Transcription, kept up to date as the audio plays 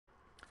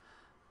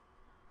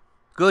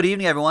Good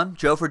evening, everyone.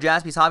 Joe for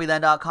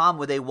JaspysHobbyland.com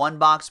with a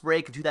one-box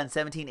break of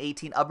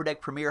 2017-18 Upper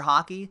Deck Premier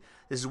Hockey.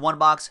 This is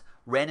one-box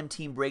random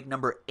team break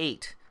number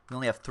 8. We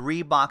only have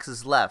 3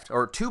 boxes left,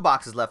 or 2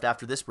 boxes left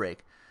after this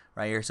break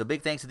right here. So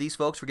big thanks to these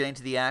folks for getting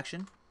to the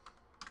action.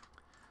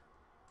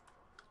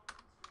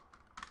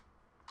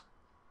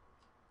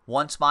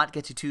 One spot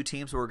gets you 2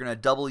 teams, so we're going to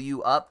double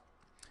you up.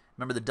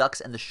 Remember, the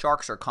Ducks and the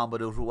Sharks are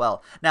comboed as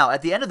well. Now,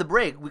 at the end of the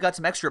break, we got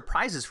some extra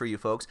prizes for you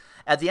folks.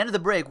 At the end of the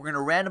break, we're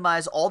going to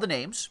randomize all the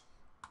names.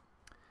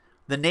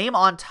 The name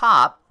on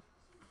top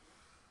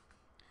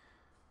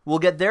will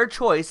get their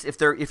choice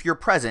if you're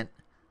present,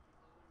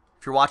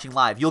 if you're watching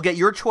live. You'll get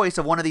your choice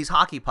of one of these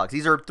hockey pucks.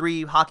 These are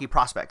 3 hockey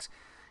prospects.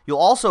 You'll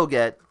also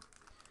get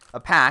a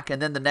pack,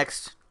 and then the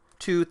next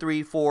 2,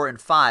 3, 4, and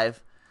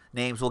 5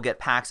 names will get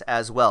packs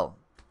as well.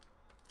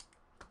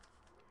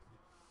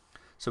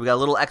 So we got a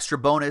little extra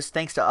bonus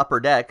thanks to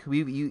Upper Deck.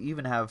 You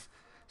even have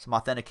some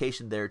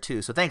authentication there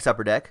too. So thanks,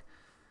 Upper Deck,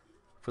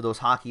 for those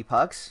hockey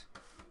pucks.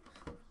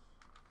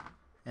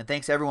 And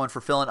thanks, everyone,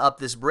 for filling up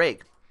this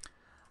break.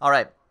 All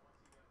right.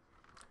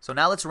 So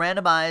now let's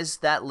randomize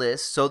that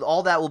list. So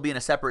all that will be in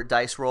a separate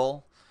dice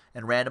roll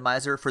and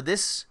randomizer. For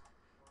this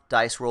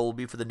dice roll will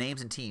be for the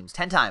names and teams.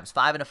 10 times.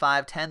 5 and a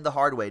 5. 10 the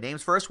hard way.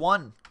 Names first.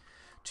 1,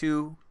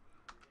 2,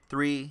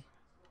 3,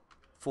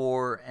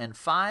 4, and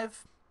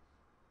 5.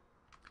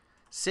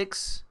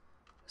 6,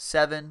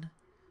 7,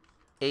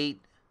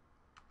 8,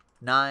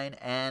 9,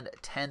 and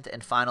 10th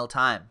and final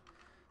time.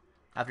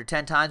 After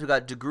 10 times, we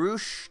got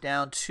DeGroosh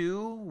down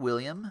to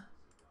William.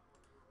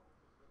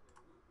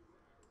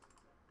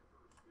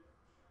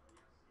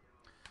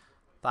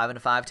 Five and a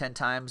 5, 10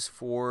 times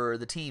for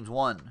the teams.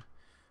 1,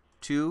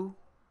 2,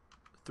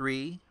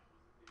 3,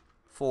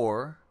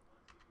 4,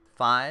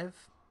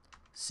 5,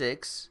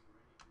 6,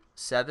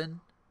 7,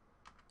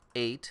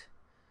 8,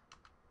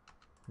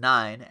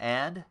 9,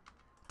 and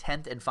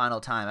 10th and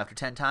final time. After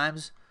 10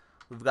 times,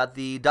 we've got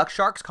the Duck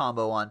Sharks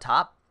combo on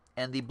top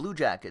and the Blue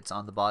Jackets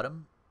on the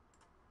bottom.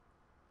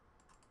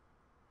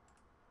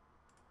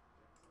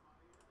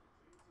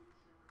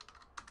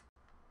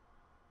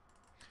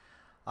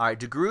 All right,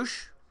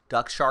 DeGroosh,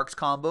 Duck Sharks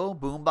combo,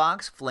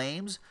 Boombox,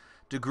 Flames,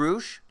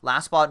 DeGroosh,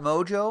 Last Spot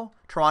Mojo,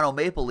 Toronto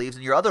Maple Leafs,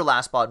 and your other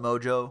Last Spot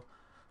Mojo,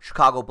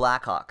 Chicago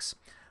Blackhawks.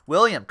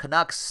 William,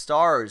 Canucks,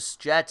 Stars,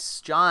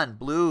 Jets, John,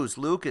 Blues,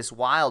 Lucas,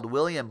 Wild,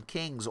 William,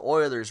 Kings,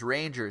 Oilers,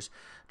 Rangers,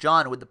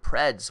 John with the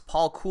Preds,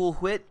 Paul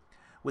Coolwhit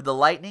with the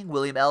Lightning,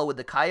 William L. with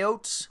the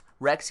Coyotes,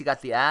 Rex, you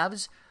got the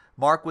Avs,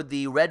 Mark with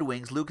the Red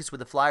Wings, Lucas with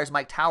the Flyers,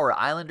 Mike Tower,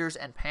 Islanders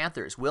and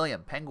Panthers,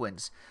 William,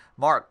 Penguins,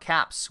 Mark,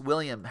 Caps,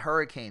 William,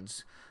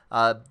 Hurricanes,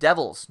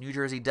 Devils, New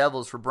Jersey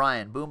Devils for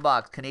Brian,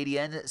 Boombox,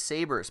 Canadian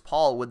Sabres,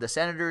 Paul with the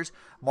Senators,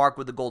 Mark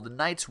with the Golden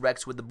Knights,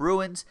 Rex with the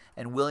Bruins,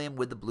 and William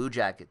with the Blue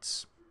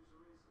Jackets.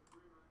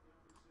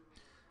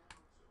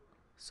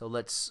 So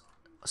let's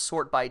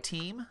sort by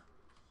team.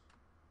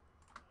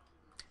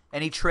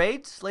 Any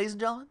trades, ladies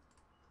and gentlemen?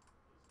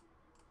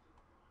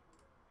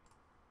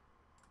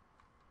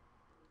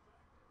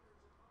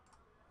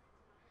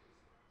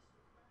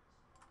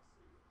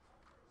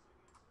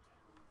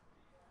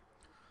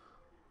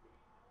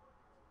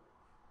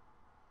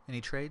 Any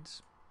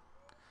trades?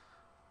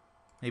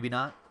 Maybe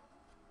not.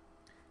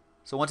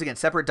 So once again,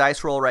 separate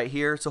dice roll right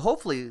here. So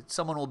hopefully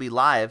someone will be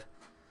live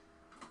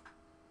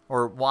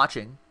or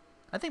watching.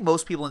 I think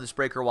most people in this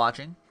break are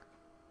watching.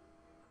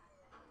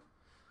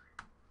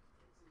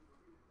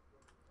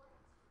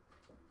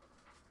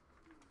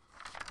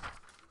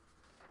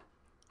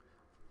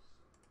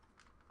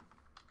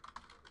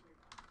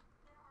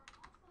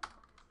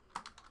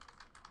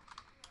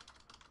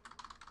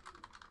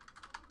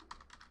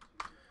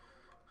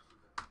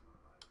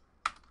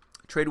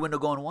 Trade window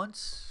going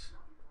once.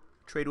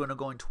 Trade window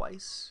going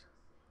twice.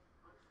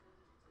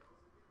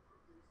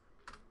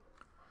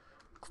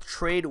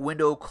 Trade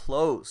window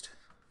closed.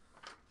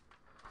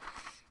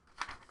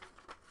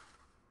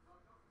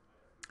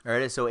 There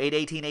it is. So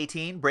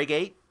 8-18-18, break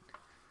 8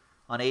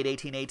 on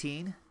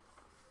 8-18-18.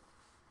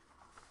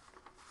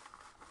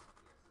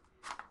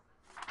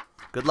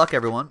 Good luck,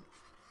 everyone.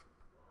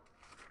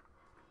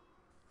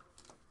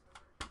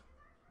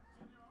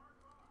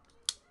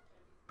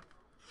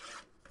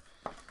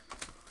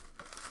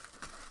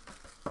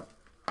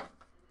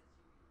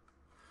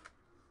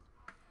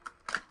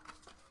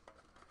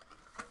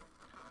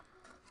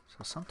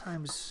 So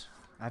sometimes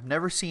I've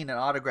never seen an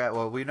autograph.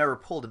 Well, we've never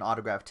pulled an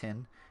autograph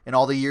tin in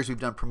all the years we've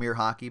done Premier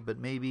Hockey, but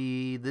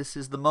maybe this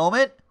is the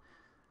moment.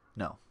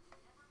 No,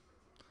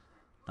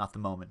 not the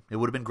moment. It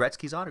would have been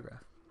Gretzky's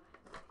autograph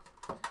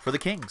for the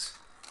Kings.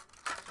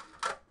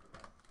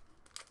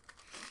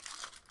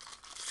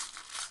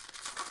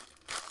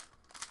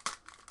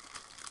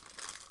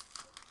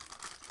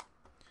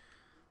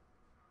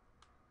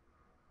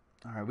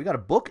 All right, we got a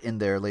book in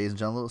there, ladies and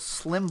gentlemen. A little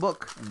slim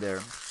book in there.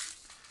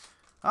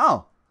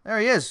 Oh, there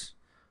he is.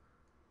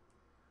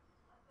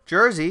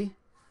 Jersey.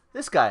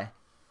 This guy.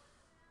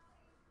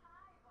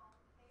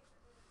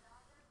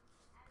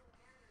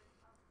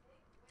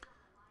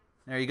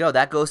 There you go.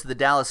 That goes to the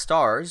Dallas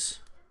Stars.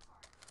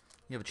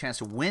 you have a chance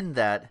to win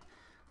that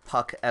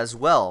puck as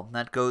well.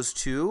 That goes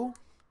to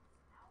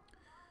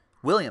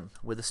William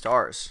with the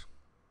Stars.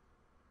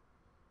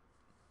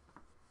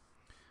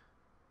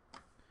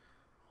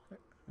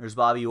 There's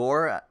Bobby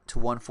Orr to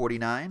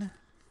 149.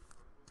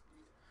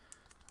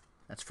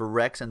 That's for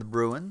Rex and the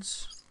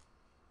Bruins.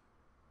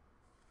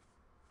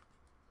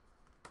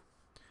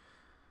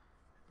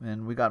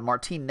 And we got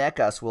Martin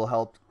Nekas will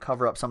help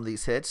cover up some of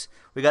these hits.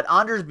 We got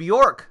Anders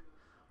Bjork,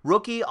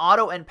 rookie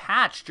auto and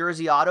patch,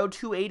 jersey auto,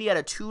 280 out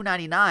of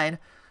 299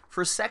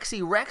 for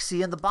Sexy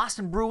Rexy and the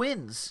Boston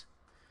Bruins.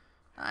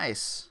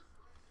 Nice.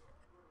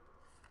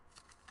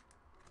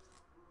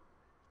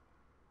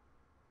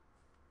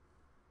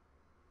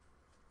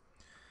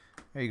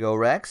 There you go,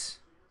 Rex.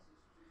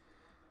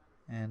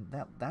 And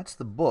that's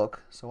the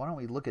book. So why don't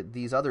we look at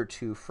these other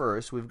two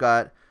first. We've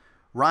got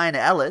Ryan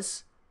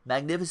Ellis,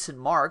 Magnificent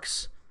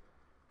Marks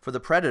for the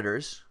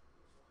Predators.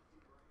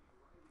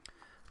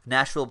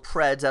 Nashville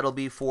Preds, that'll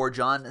be for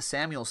John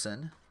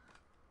Samuelson.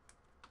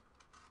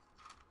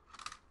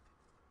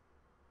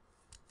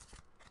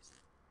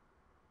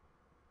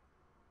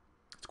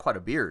 It's quite a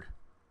beard.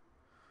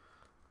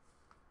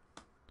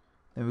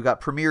 Then we've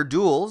got Premier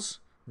Duels,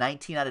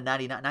 19 out of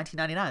 99,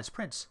 1999, it's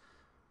Prince.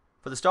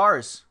 For the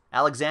Stars,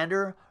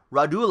 Alexander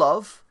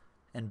Radulov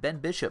and Ben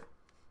Bishop.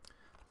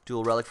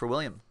 Dual relic for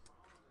William.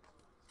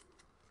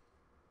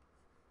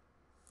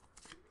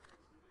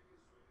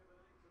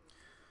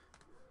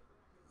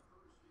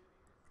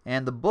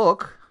 And the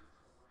book,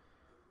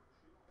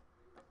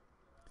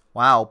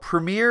 wow,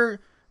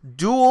 Premier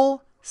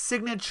Dual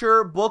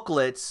Signature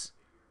Booklets,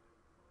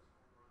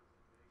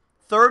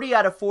 30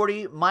 out of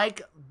 40,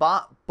 Mike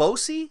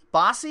Bossy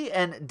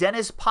and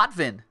Dennis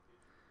Potvin.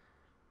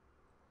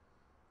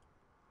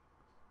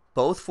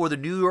 Both for the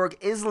New York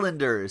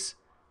Islanders.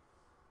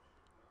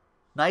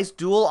 Nice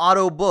dual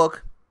auto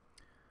book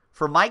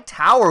for Mike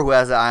Tower, who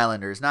has the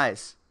Islanders.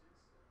 Nice.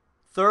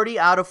 30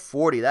 out of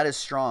 40. That is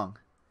strong.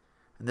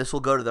 And this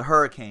will go to the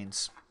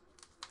Hurricanes.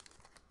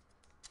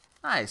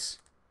 Nice.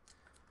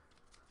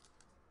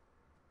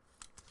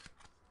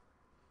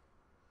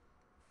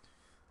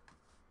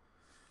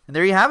 And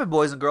there you have it,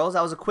 boys and girls.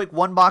 That was a quick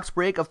one-box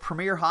break of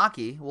Premier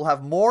Hockey. We'll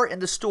have more in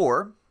the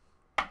store.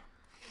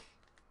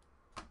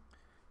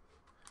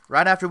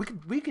 Right after,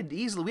 we could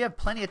easily, we have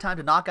plenty of time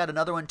to knock out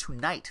another one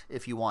tonight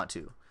if you want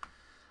to.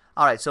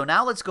 All right, so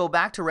now let's go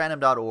back to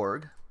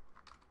random.org.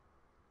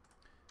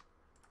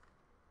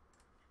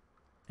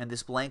 And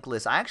this blank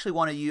list, I actually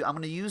want to use, I'm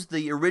going to use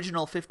the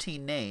original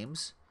 15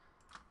 names.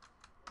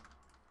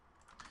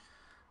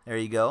 There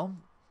you go.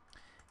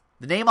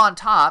 The name on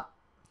top,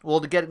 well,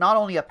 to get not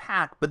only a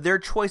pack, but their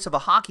choice of a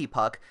hockey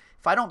puck.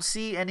 If I don't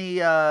see any,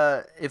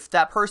 if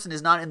that person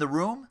is not in the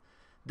room,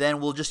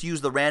 then we'll just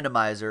use the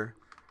randomizer.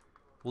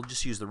 We'll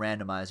just use the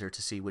randomizer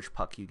to see which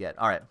puck you get.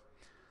 All right.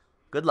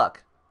 Good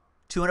luck.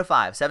 2 and a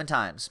 5, 7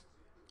 times.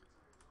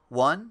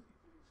 1,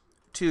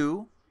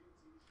 2,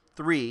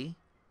 3,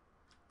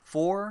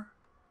 4,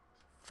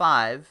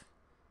 5,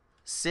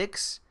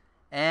 6,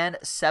 and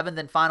 7th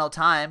and final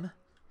time.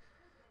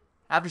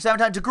 After 7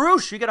 times,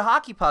 DeGroosh, you get a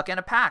hockey puck and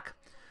a pack.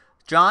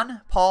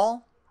 John,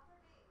 Paul,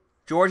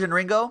 George, and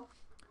Ringo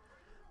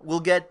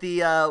will get the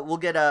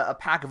a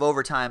pack of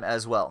overtime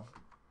as well.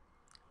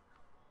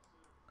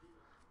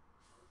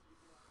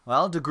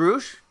 Well,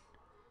 DeGroosh,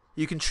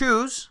 you can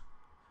choose,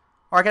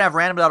 or I can have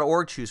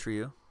random.org choose for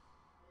you.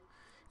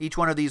 Each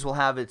one of these will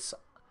have its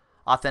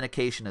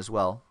authentication as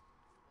well.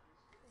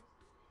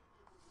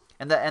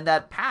 And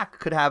that pack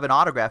could have an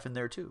autograph in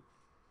there too.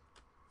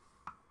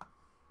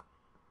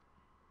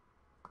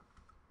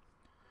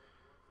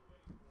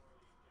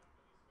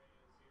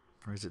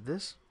 Or is it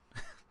this?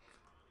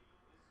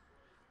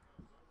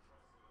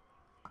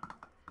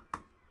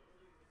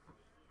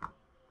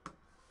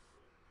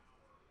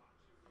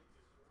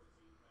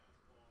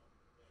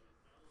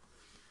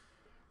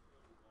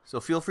 So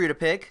feel free to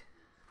pick.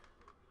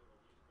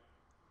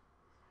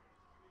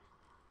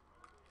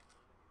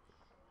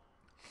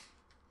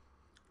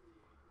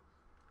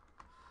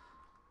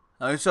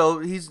 So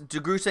he's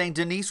DeGroosh saying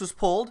Denise was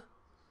pulled.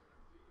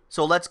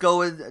 So let's go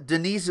with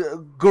Denise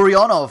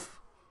Gurionov.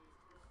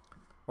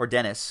 Or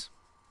Dennis.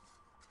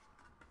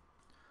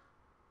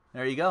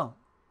 There you go.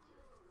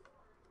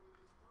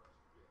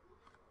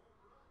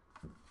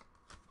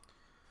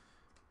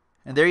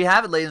 And there you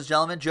have it, ladies and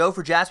gentlemen. Joe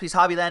for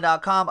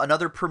JaspysHobbyland.com.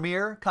 Another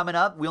premiere coming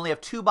up. We only have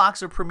 2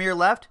 boxes of premiere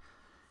left.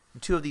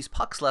 And 2 of these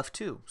pucks left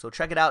too. So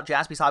check it out,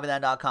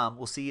 JaspysHobbyland.com.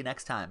 We'll see you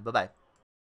next time. Bye-bye.